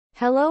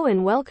Hello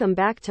and welcome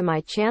back to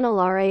my channel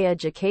RA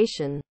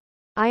Education.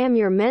 I am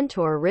your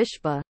mentor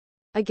Rishba.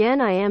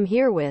 Again I am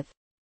here with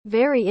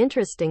very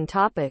interesting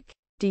topic.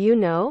 Do you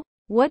know?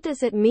 What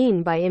does it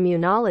mean by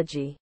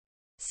immunology?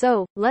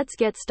 So, let's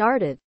get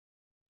started.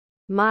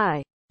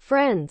 My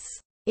friends,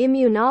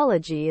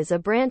 immunology is a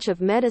branch of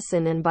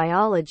medicine and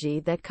biology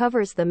that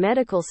covers the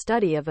medical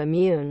study of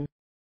immune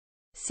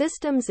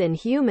systems in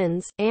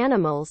humans,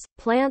 animals,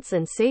 plants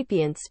and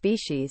sapient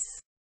species.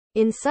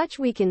 In such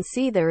we can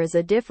see there is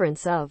a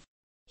difference of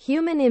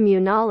human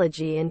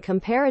immunology and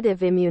comparative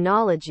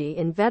immunology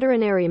in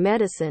veterinary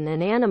medicine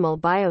and animal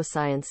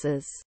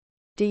biosciences.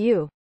 Do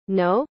you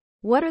know?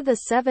 What are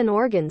the 7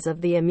 organs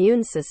of the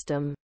immune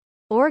system?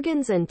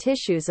 Organs and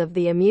tissues of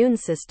the immune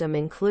system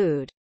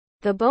include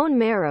the bone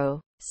marrow,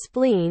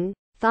 spleen,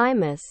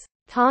 thymus,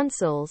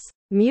 tonsils,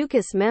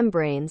 mucous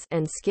membranes,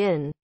 and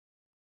skin.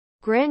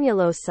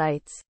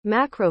 Granulocytes,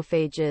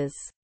 macrophages,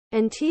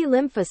 and T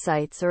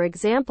lymphocytes are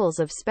examples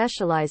of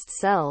specialized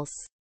cells.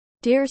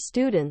 Dear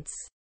students,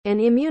 an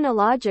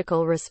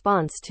immunological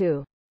response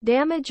to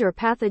damage or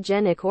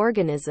pathogenic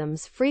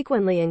organisms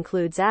frequently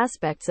includes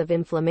aspects of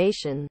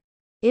inflammation.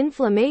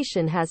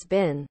 Inflammation has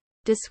been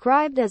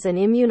described as an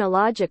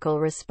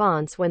immunological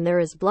response when there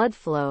is blood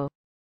flow.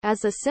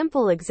 As a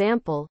simple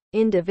example,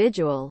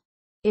 individual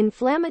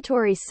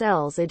inflammatory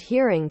cells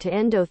adhering to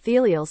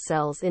endothelial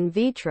cells in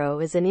vitro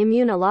is an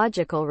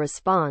immunological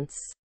response.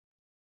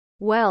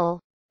 Well,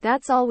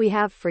 that's all we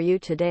have for you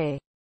today.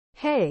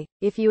 Hey,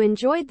 if you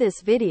enjoyed this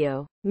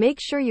video, make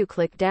sure you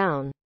click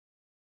down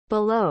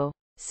below,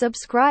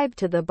 subscribe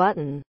to the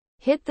button,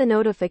 hit the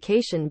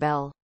notification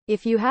bell.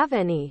 If you have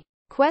any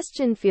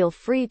question, feel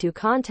free to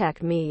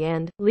contact me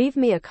and leave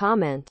me a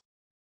comment.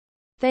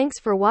 Thanks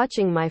for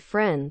watching, my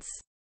friends.